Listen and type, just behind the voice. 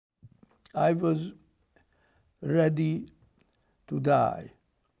I was ready to die.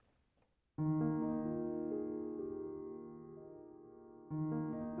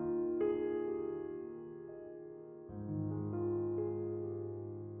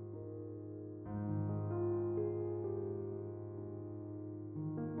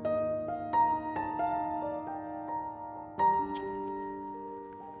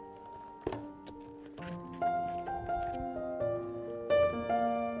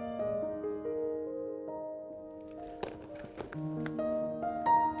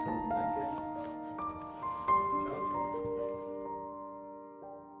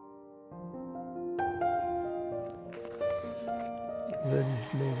 Where is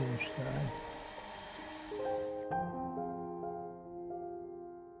Levenstein?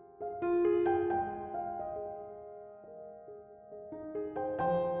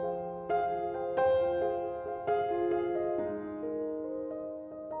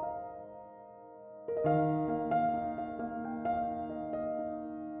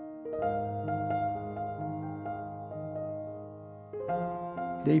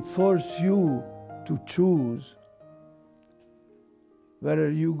 They force you to choose whether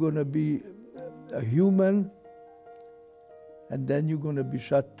you're going to be a human and then you're going to be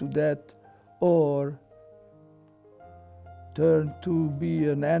shot to death, or turn to be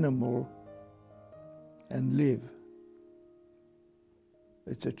an animal and live.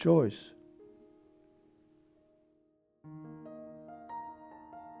 It's a choice.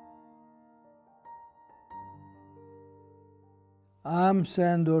 I'm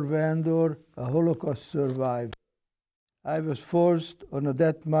SANDOR VANDOR, a Holocaust survivor. I was forced on a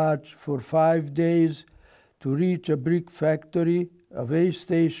death march for 5 days to reach a brick factory, a way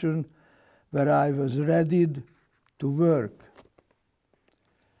station, where I was readied to work.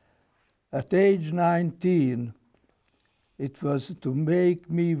 At age 19, it was to make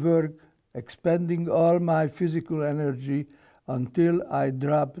me work, expending all my physical energy until I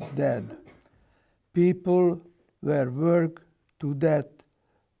dropped dead. People were worked to death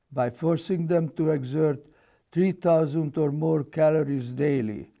by forcing them to exert 3,000 or more calories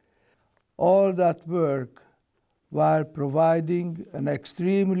daily. All that work while providing an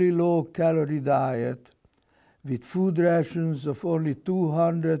extremely low-calorie diet with food rations of only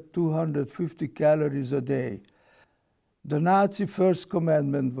 200–250 calories a day. The Nazi first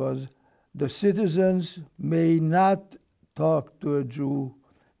commandment was, the citizens may not talk to a Jew,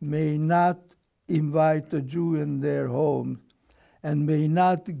 may not invite a Jew in their home, and may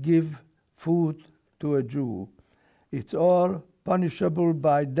not give food to a Jew. It's all punishable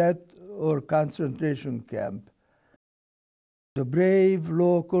by death or concentration camp. The brave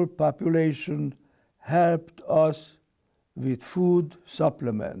local population helped us with food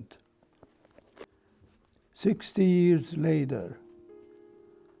supplement. 60 years later,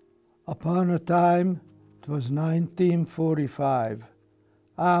 upon a time, it was 1945,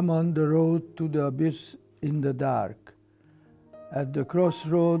 I'm on the road to the abyss in the dark. At the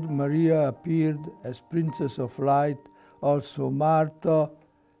crossroad, Maria appeared as Princess of Light, also Martha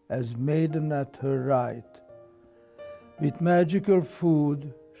as maiden at her right. With magical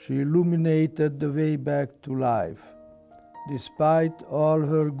food, she illuminated the way back to life. Despite all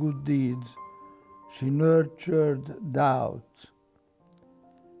her good deeds, she nurtured doubts.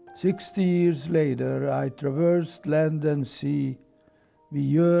 60 years later, I traversed land and sea. We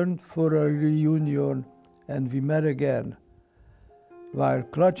yearned for a reunion, and we met again. While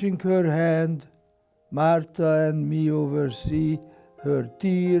clutching her hand, Martha and me oversee, her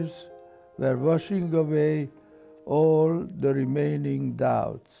tears were washing away all the remaining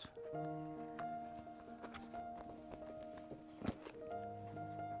doubts.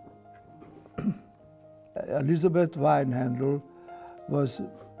 Elizabeth Weinhandel was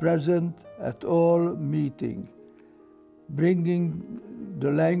present at all meetings, bringing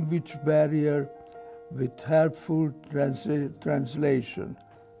the language barrier with helpful translation.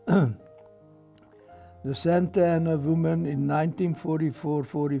 The Santa Ana women in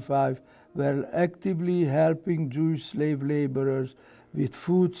 1944–45 were actively helping Jewish slave laborers with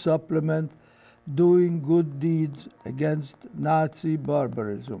food supplement, doing good deeds against Nazi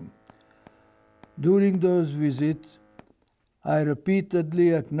barbarism. During those visits, I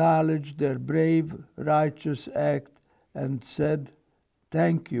repeatedly acknowledged their brave, righteous act and said,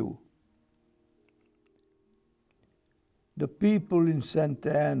 "Thank you." The people in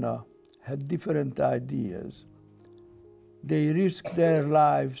Santa Ana had different ideas. They risked their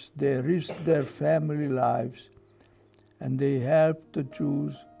lives, they risked their family lives, and they helped the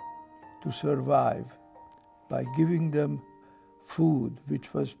Jews to survive by giving them food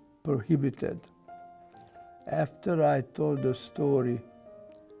which was prohibited. After I told the story,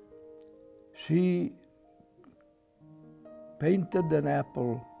 She painted an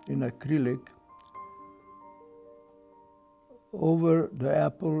apple in acrylic. Over the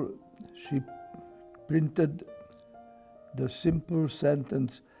apple, she printed the simple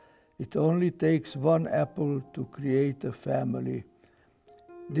sentence, "It only takes one apple to create a family."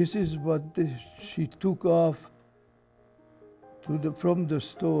 This is what she took off from the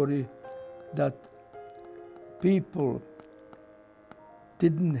story, that people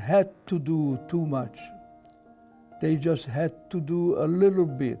didn't have to do too much. They just had to do a little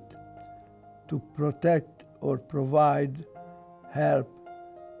bit to protect or provide help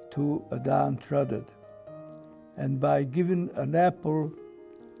to a downtrodden. And by giving an apple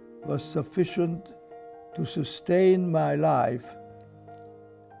was sufficient to sustain my life.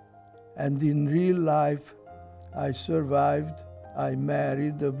 And in real life, I survived. I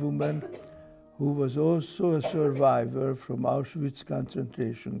married a woman who was also a survivor from Auschwitz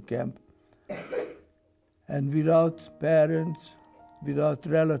concentration camp. And without parents, without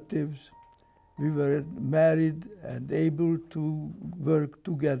relatives, we were married and able to work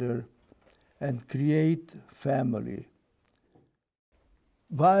together and create family.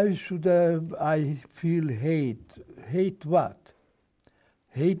 Why should I feel hate? Hate what?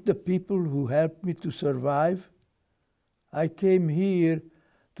 Hate the people who helped me to survive? I came here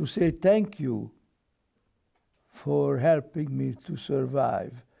to say thank you for helping me to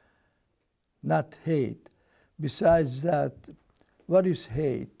survive, not hate. Besides that, what is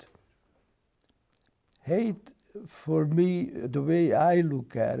hate? Hate, for me, the way I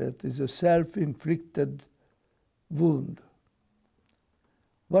look at it, is a self-inflicted wound.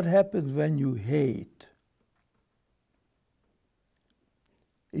 What happens when you hate?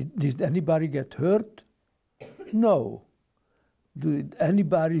 Did anybody get hurt? No. Did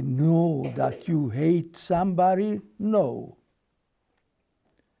anybody know that you hate somebody? No.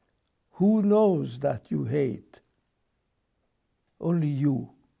 Who knows that you hate? Only you.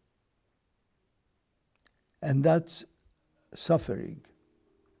 And that's suffering.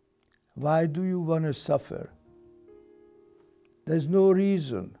 Why do you want to suffer? There's no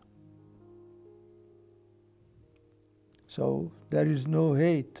reason. So there is no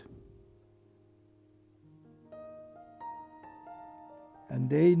hate. And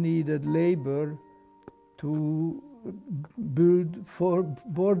they needed labor to build for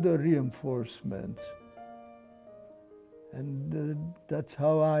border reinforcements. And that's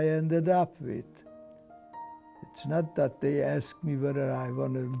how I ended up with. It's not that they ask me whether I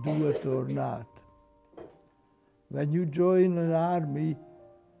want to do it or not. When you join an army,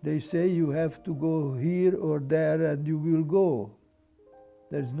 they say you have to go here or there, and you will go.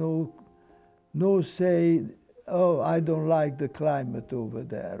 There's no say, oh, I don't like the climate over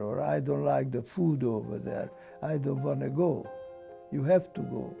there, or I don't like the food over there. I don't want to go. You have to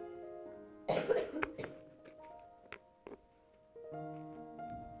go.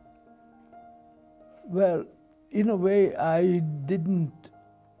 Well, in a way, I didn't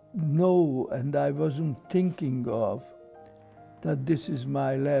know, and I wasn't thinking of, that this is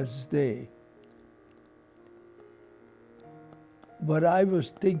my last day. What I was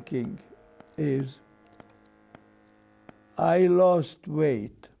thinking is, I lost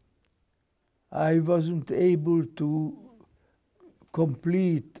weight. I wasn't able to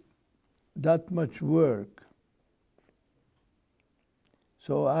complete that much work.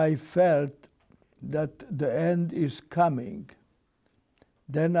 So I felt that the end is coming.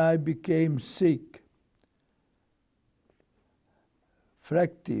 Then I became sick,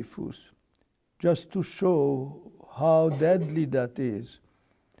 fractifus, just to show how deadly that is.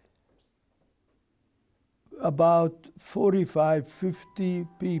 About 45, 50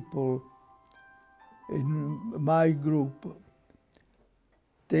 people in my group,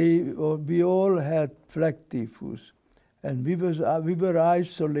 we all had fractifus. And we were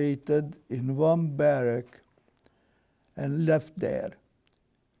isolated in one barrack and left there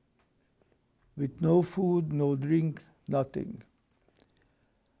with no food, no drink, nothing.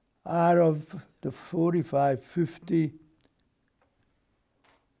 Out of the 45, 50,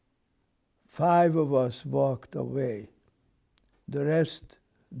 5 of us walked away. The rest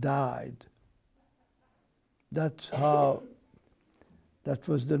died. That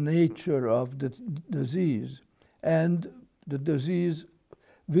was the nature of the disease. And the disease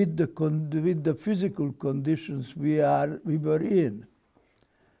with the physical conditions we were in.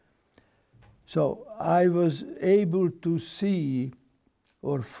 So I was able to see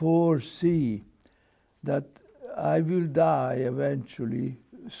or foresee that I will die eventually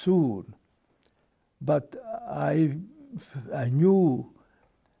soon. But I knew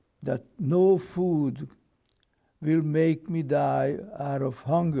that no food will make me die out of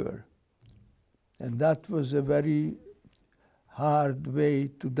hunger. And that was a very hard way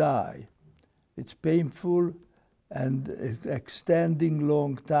to die. It's painful and it's extending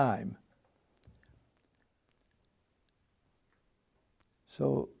long time.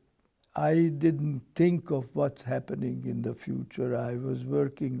 So I didn't think of what's happening in the future. I was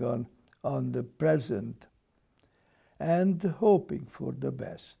working on the present and hoping for the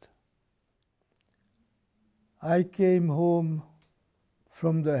best. I came home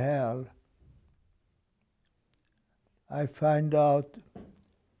from the hell. I find out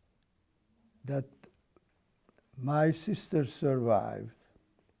that my sister survived.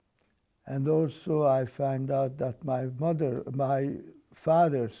 And also I find out that my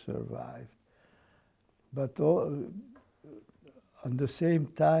father survived. But on the same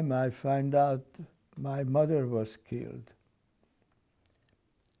time, I find out my mother was killed.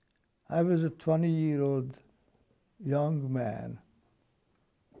 I was a 20-year-old young man.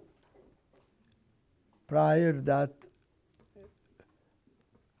 Prior that,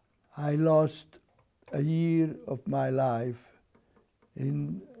 I lost a year of my life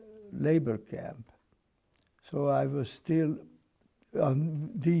in labor camp. So I was still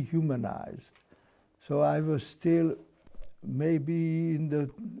dehumanized. So I was still maybe in the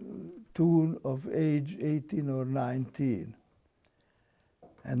tune of age 18 or 19.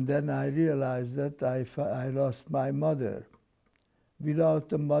 And then I realized that I lost my mother.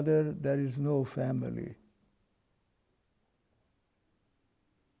 Without a mother, there is no family.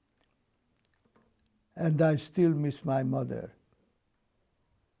 And I still miss my mother.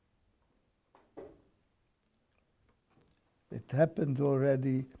 It happened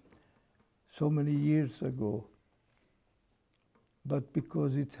already so many years ago. But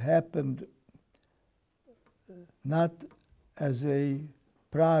because it happened not as a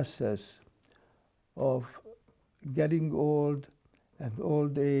process of getting old and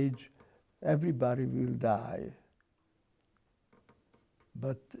old age, everybody will die.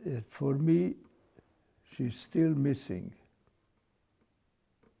 But for me, she's still missing.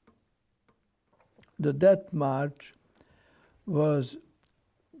 The death march was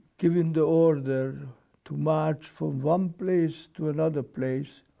given the order to march from one place to another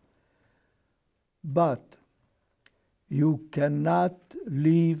place, but you cannot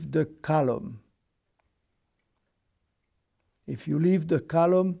leave the column. If you leave the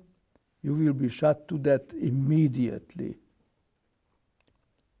column, you will be shot to death immediately.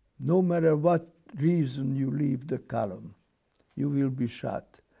 No matter what reason you leave the column, you will be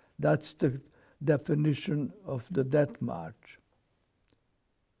shot. That's the definition of the death march.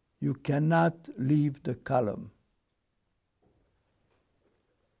 You cannot leave the column.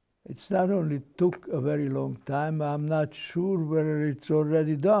 It's not only took a very long time, I'm not sure whether it's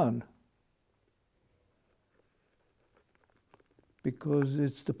already done.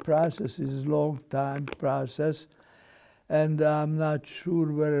 Because the process is a long time process, and I'm not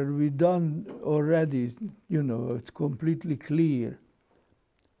sure whether we done already, it's completely clear.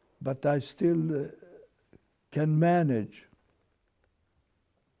 But I still can manage.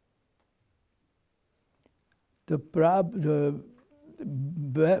 The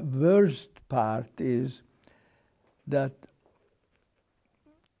worst part is that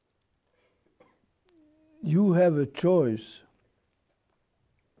you have a choice.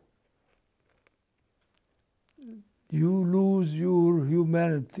 You lose your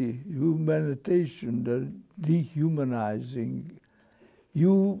humanization, the dehumanizing.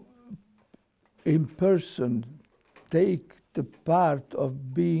 You, in person, take the part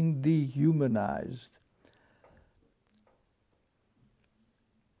of being dehumanized.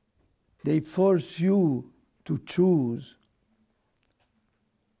 They force you to choose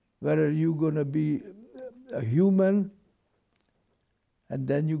whether you're going to be a human and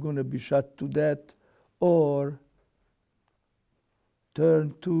then you're going to be shot to death, or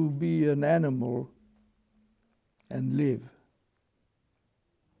turn to be an animal and live.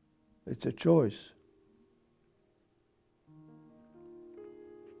 It's a choice.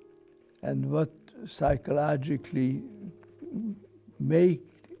 And what psychologically make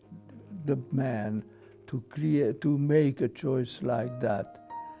the man to make a choice like that,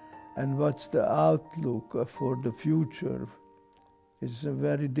 and what's the outlook for the future is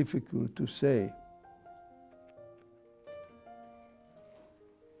very difficult to say.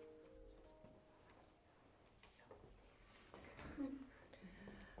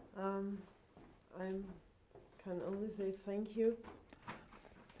 I can only say thank you.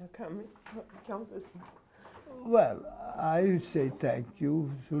 Well, I say thank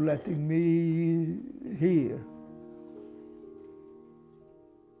you for letting me here.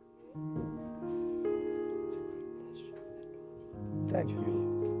 Thank you.